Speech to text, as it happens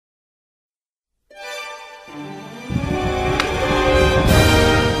Alright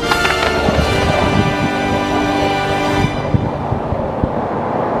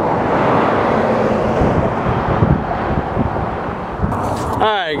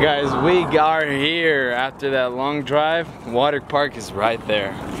guys, we are here after that long drive. Water park is right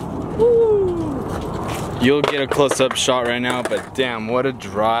there. Woo. You'll get a close-up shot right now, but damn, what a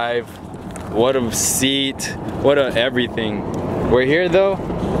drive. What a seat. What a everything. We're here though,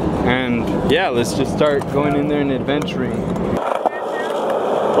 and yeah, let's just start going in there and adventuring.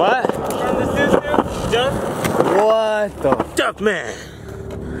 What? What the? Duck man.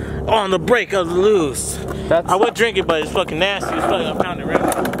 On the break of the loose. I would drink it, but it's fucking nasty. It's fucking, I found it right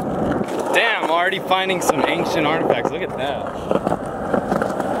now. Damn, already finding some ancient artifacts. Look at that.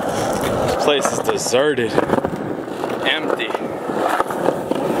 This place is deserted. Empty.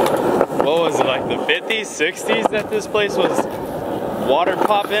 What was it, like the 50s, 60s that this place was water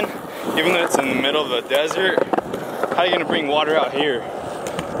popping? Even though it's in the middle of the desert. How are you gonna bring water out here?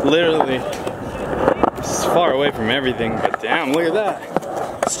 Literally. It's far away from everything, but damn, look at that.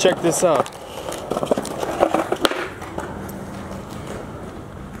 Let's check this out.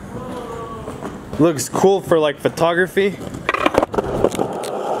 Looks cool for like photography.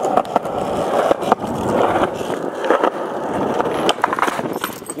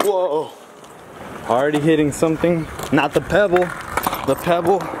 Whoa. Already hitting something. Not the pebble. The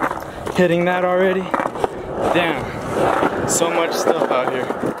pebble. Hitting that already. Damn. So much stuff out here.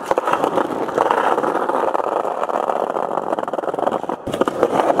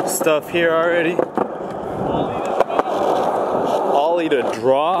 Stuff here already. Ollie to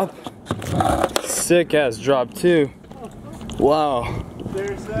drop. Sick ass drop too. Wow.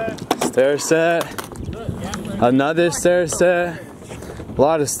 Stair set. Another stair set. A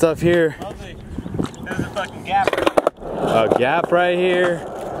lot of stuff here. There's a fucking gap. A gap right here.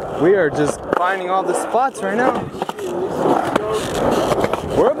 We are just finding all the spots right now.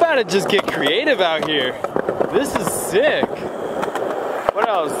 We're about to just get creative out here. This is sick. What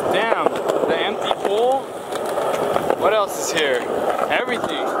else? Damn. The empty pool. What else is here?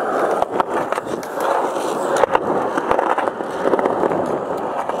 Everything.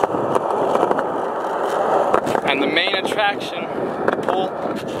 And the main attraction, the pool,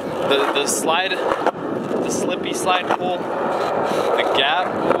 the slide, the slippy slide pool, the gap,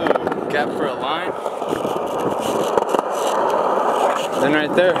 ooh, gap for a line. Then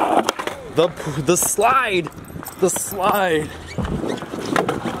right there, the slide, the slide.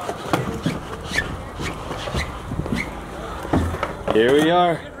 Here we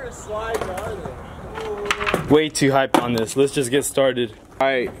are. Way too hyped on this. Let's just get started. All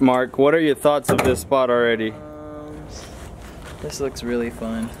right, Mark, what are your thoughts of this spot already? This looks really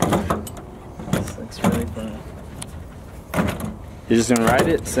fun. This looks really fun. You're just gonna ride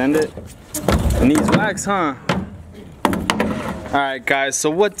it, send it? It needs wax, huh? Alright guys, so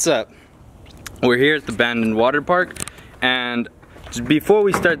what's up? We're here at the abandoned water park, and just before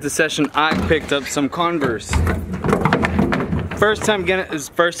we start the session, I picked up some Converse. First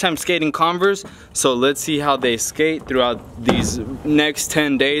time skating Converse, so let's see how they skate throughout these next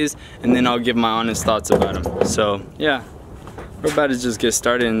 10 days, and then I'll give my honest thoughts about them. So yeah. We're about to just get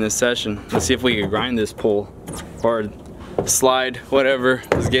started in this session. Let's see if we can grind this pole or slide, whatever.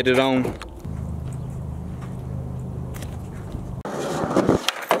 Let's get it on.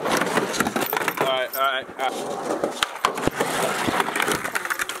 All right.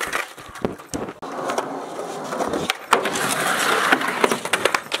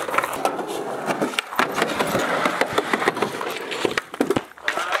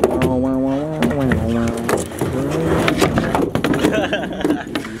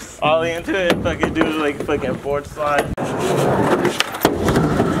 All into it, fucking do like fucking board slide. I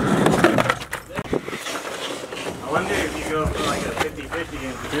wonder if you go for like a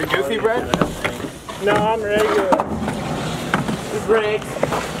 50-50. You're goofy, Brad? No, I'm regular. The brakes.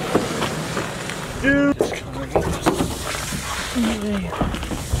 Dude.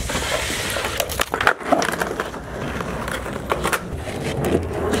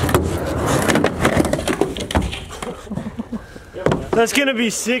 That's gonna be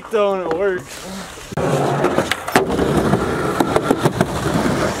sick though when it works.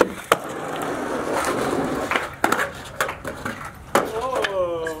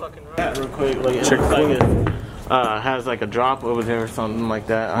 Real quick, like it looks like it has like a drop over there or something like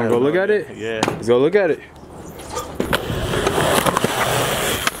that. Wanna go look at it? Yeah. Let's go look at it.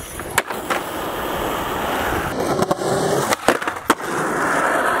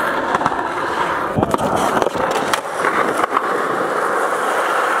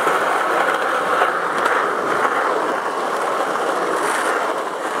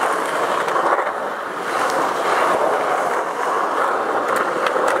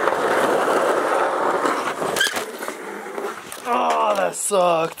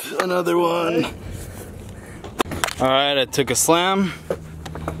 sucked. Another one. Alright, I took a slam.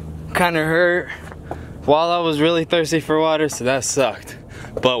 Kinda hurt while I was really thirsty for water, so that sucked.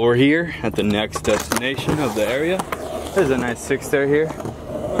 But we're here at the next destination of the area. There's a nice 6-star here.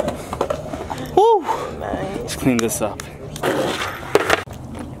 Woo! Let's clean this up.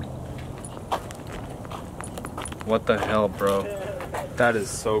 What the hell, bro? That is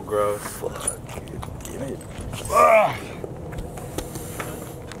so gross. Fuck. Give it.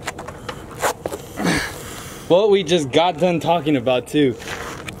 What we just got done talking about too.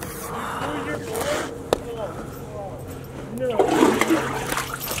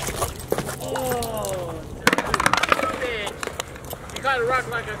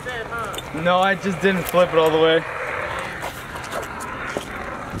 Rock like I said, huh? No, I just didn't flip it all the way.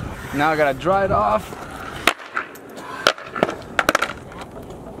 Now I gotta dry it off.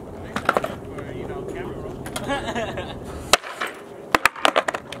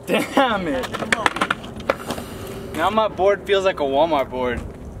 Damn it. Now my board feels like a Walmart board.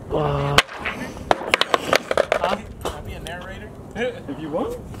 Huh? Can I be a narrator? If you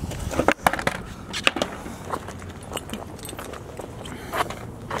want.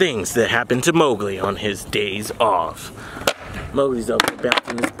 Things that happen to Mowgli on his days off. Mowgli's up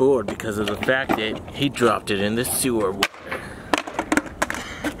bouncing his board because of the fact that he dropped it in the sewer water.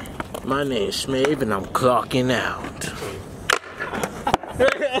 My name's Schmave and I'm clocking out.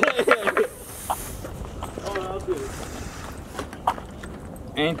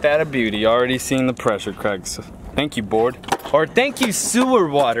 Ain't that a beauty? Already seeing the pressure cracks. Thank you, board. Or thank you, sewer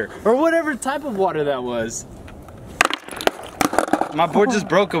water. Or whatever type of water that was. My board just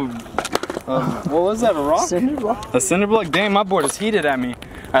broke a, what was that, a rock? Cinder block? A cinder block? Dang, my board is heated at me.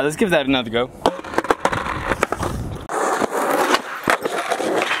 All right, let's give that another go.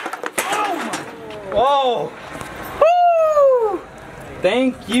 Oh! Woo!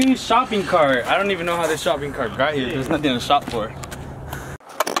 Thank you, shopping cart. I don't even know how this shopping cart got here. There's nothing to shop for.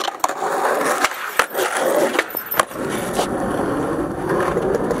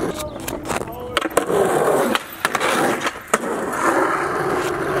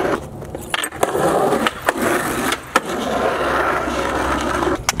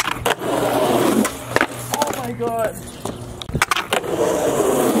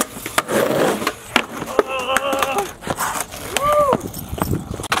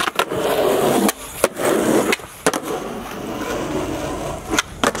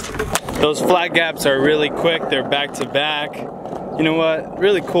 Those flat gaps are really quick, they're back to back. You know what,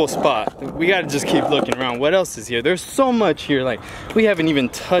 really cool spot. We gotta just keep looking around. What else is here? There's so much here, like we haven't even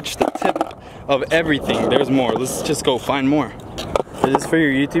touched the tip of everything. There's more, let's just go find more. Is this for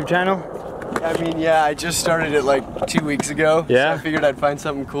your YouTube channel? I mean, yeah, I just started it like 2 weeks ago. Yeah? So I figured I'd find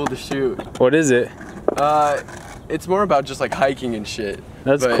something cool to shoot. What is it? It's more about just like hiking and shit.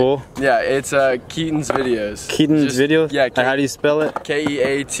 That's cool. Yeah, it's Keaton's Videos. Keaton's Videos? Yeah. How do you spell it?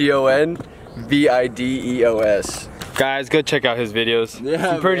 Keatonvideos. Guys, go check out his videos.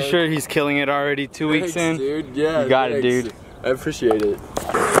 Yeah, I'm pretty man. sure he's killing it already. 2 weeks in. Dude. Yeah, you got it, thanks. dude. I appreciate it.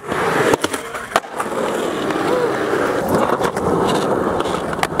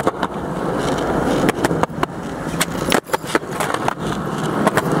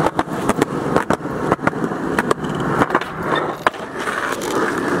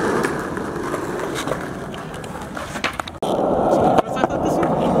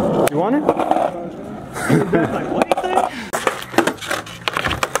 You want it?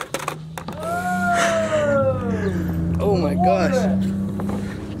 Oh my gosh.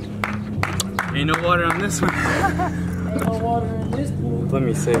 Ain't no water on this one. No water in this pool. Let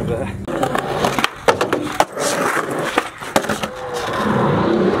me save that.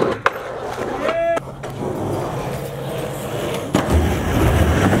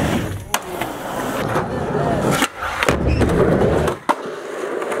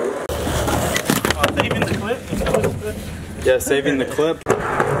 Saving the clip? Yeah, saving the clip.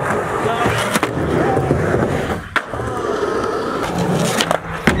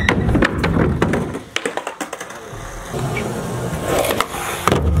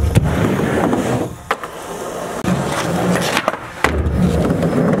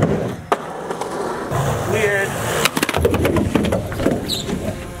 Weird.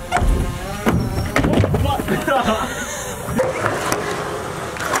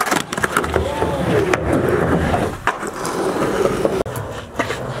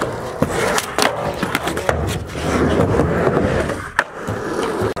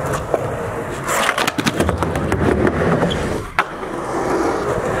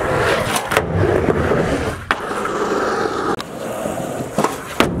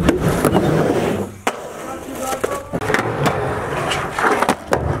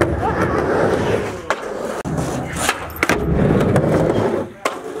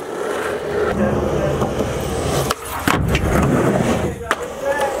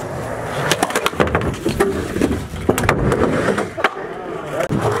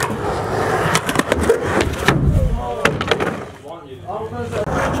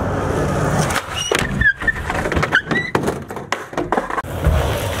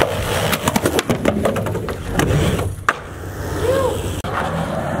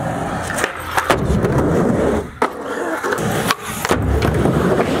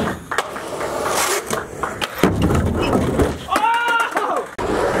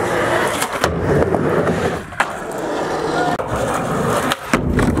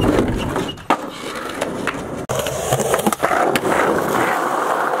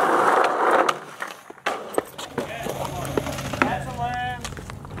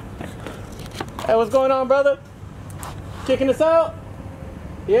 Hey, what's going on, brother? Kicking us out?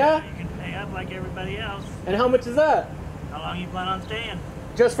 Yeah? You can pay up like everybody else. And how much is that? How long you plan on staying?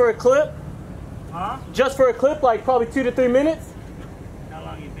 Just for a clip? Huh? Just for a clip, like probably 2 to 3 minutes? How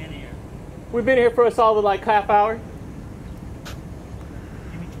long you been here? We've been here for a solid like half hour. Give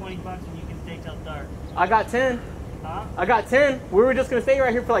me 20 bucks and you can stay till dark. I got 10. Huh? I got 10. We were just gonna stay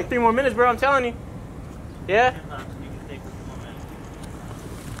right here for like 3 more minutes, bro. I'm telling you. Yeah? 10 bucks and you can stay for 2 more minutes.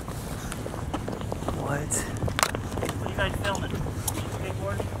 What? What are you guys filming?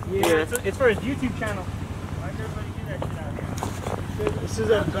 Skateboarding? Yeah. It's for his YouTube channel. Why does everybody do that shit out here? This is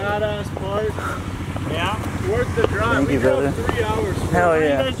a badass park. Yeah? Worth the drive. Thank We you, brother. drove 3 hours. Hell Why don't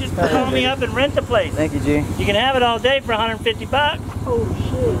yeah. you guys just Hell yeah, call me baby. up and rent the place? Thank you, G. You can have it all day for 150 bucks. Oh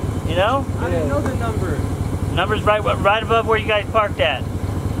shit. You know? I didn't know the number. Number's right above where you guys parked at.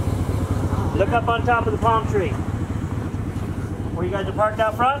 Look up on top of the palm tree. Where you guys are parked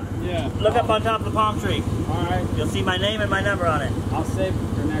out front? Yeah. Look up on top of the palm tree. Alright. You'll see my name and my number on it. I'll save it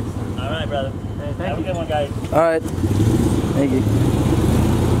for next time. All right, brother. Have a good one, guys. Alright. Thank you.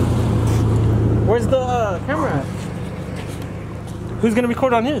 Where's the camera at? Who's gonna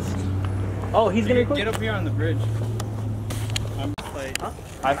record on his? Oh, he's gonna record? Get up here on the bridge.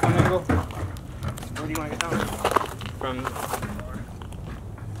 iPhone angle Where do you wanna get down? from.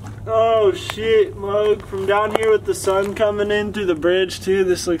 Oh shit, Mug. From down here with the sun coming in through the bridge too,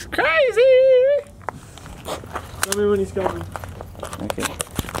 this looks crazy! Tell me when he's coming. Okay.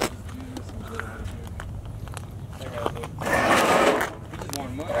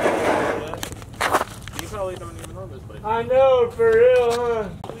 You probably don't even know this place. I know, for real, huh?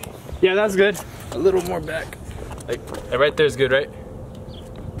 Yeah, that's good. A little more back. Like right there's good, right?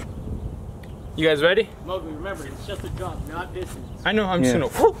 You guys ready? Mowgli, remember, it's just a jump, not distance. I know. I'm just Yeah.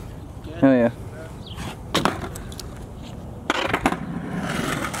 gonna. Whoop. Hell yeah.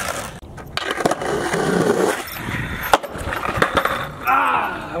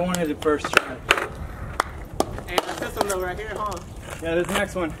 I wanted it first try. And the system though right here, huh? Yeah, this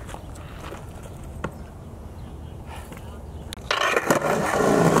next one.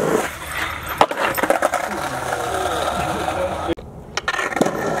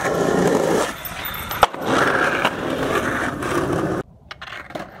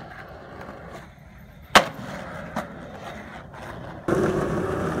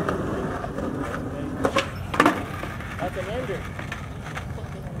 That's an ender.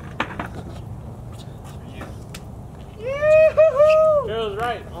 Daryl's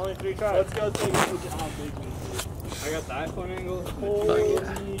right, only 3 tries. Let's go take a look at how big we is. I got the iPhone angle. Holy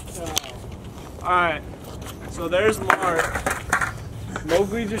cow. Alright, so there's Mark.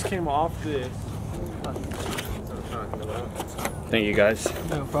 Mowgli just came off this. Thank you guys.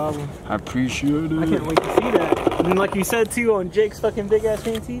 No problem. I appreciate it. I can't wait to see that. And like you said too, on Jake's fucking big ass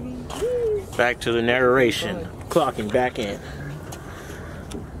screen TV. Back to the narration. Clocking back in.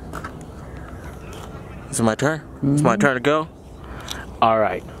 Is it my turn? It's my turn to go?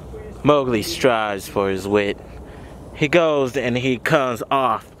 Alright. Mowgli strives for his wit. He goes and he comes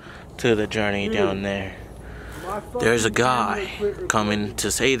off to the journey down there. There's a guy coming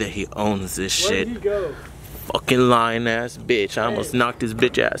to say that he owns this shit. Where'd he go? Fucking lying ass bitch. I almost knocked his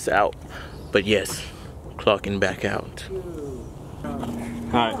bitch ass out. But yes, clocking back out.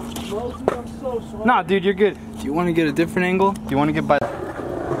 Alright. Mowgli, I'm so sorry. Nah, dude, you're good. Do you want to get a different angle? Do you want to get by?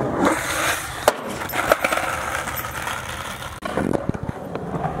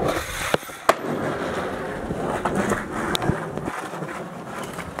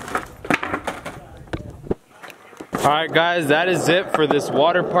 Alright guys, that is it for this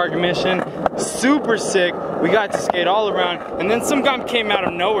water park mission. Super sick. We got to skate all around, and then some guy came out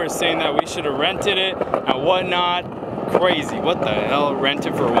of nowhere saying that we should have rented it and whatnot. Crazy. What the hell? Rent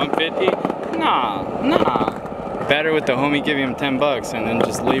it for $150? Nah. Better with the homie giving him 10 bucks and then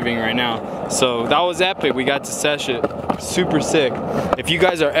just leaving right now. So that was epic. We got to sesh it. Super sick. If you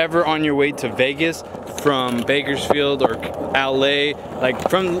guys are ever on your way to Vegas from Bakersfield or LA, like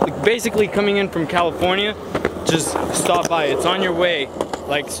from basically coming in from California, just stop by. It's on your way.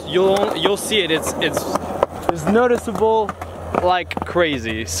 Like you'll see it. It's noticeable. like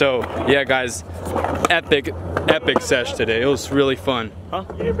crazy. So yeah, guys, epic sesh today. It was really fun. Huh?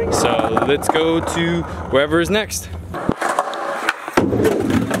 So let's go to wherever is next.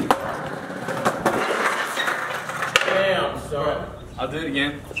 Damn, son. I'll do it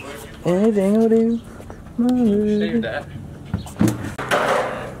again. Anything will do. Save that.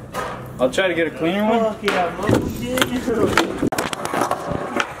 I'll try to get a cleaner one. Fuck yeah, Mowgli.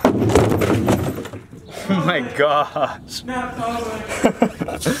 Oh my gosh.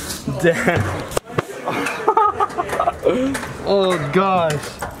 Damn. Oh gosh.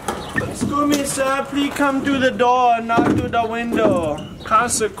 Excuse me, sir. Please come through the door, not through the window.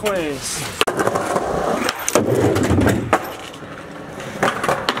 Consequence.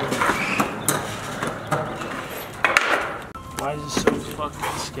 Why is it so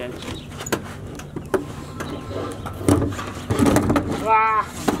fucking sketchy? Ah!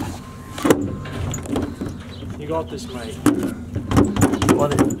 You got this, mate.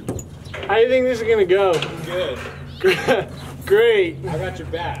 What? How do you think this is gonna go? Good. Great. I got your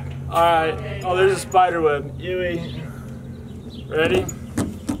back. Alright. Oh, there's a spider web. Yui. Ready?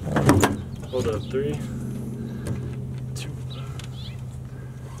 Hold up. 3, 2,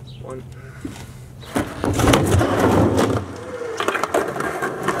 1.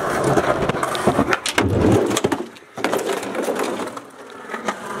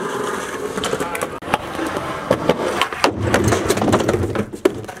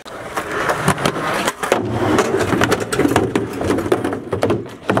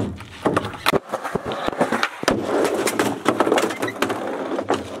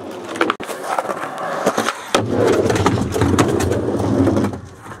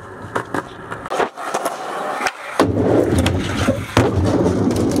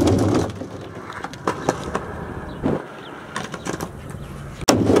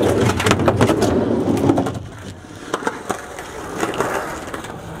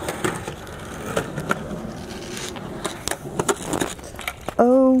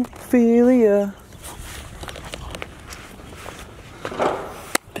 Ophelia.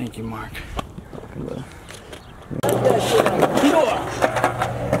 Thank you, Mark.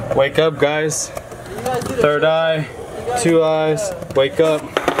 Wake up, guys. Third eye, 2 eyes. Wake up.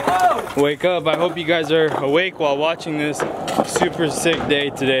 Wake up. I hope you guys are awake while watching this super sick day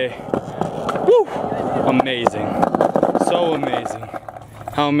today. Woo! Amazing. So amazing.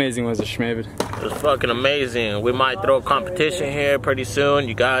 How amazing was it, Schmavid? It was fucking amazing. We might throw a competition here pretty soon.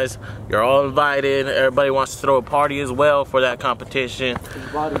 You guys, you're all invited. Everybody wants to throw a party as well for that competition.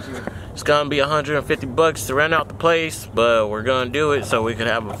 It's gonna be 150 bucks to rent out the place, but we're gonna do it so we can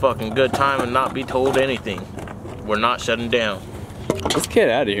have a fucking good time and not be told anything. We're not shutting down. Let's get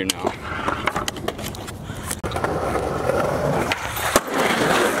out of here now.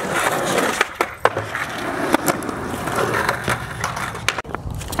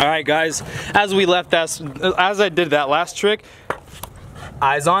 Alright guys, as we left that, as I did that last trick,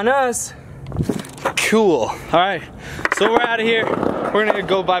 eyes on us. Cool. Alright, so we're out of here. We're gonna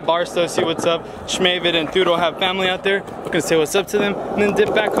go by Barstow, see what's up. Schmavid and Thudo have family out there. We're gonna say what's up to them and then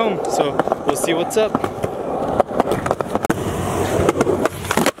dip back home. So we'll see what's up.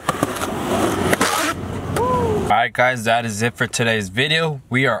 Alright guys, that is it for today's video.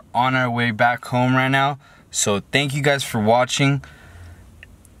 We are on our way back home right now. So thank you guys for watching.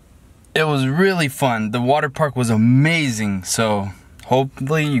 It was really fun. The water park was amazing. So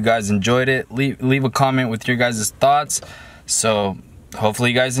hopefully you guys enjoyed it. Leave a comment with your guys' thoughts. So hopefully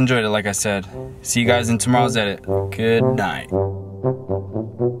you guys enjoyed it, like I said. See you guys in tomorrow's edit. Good night.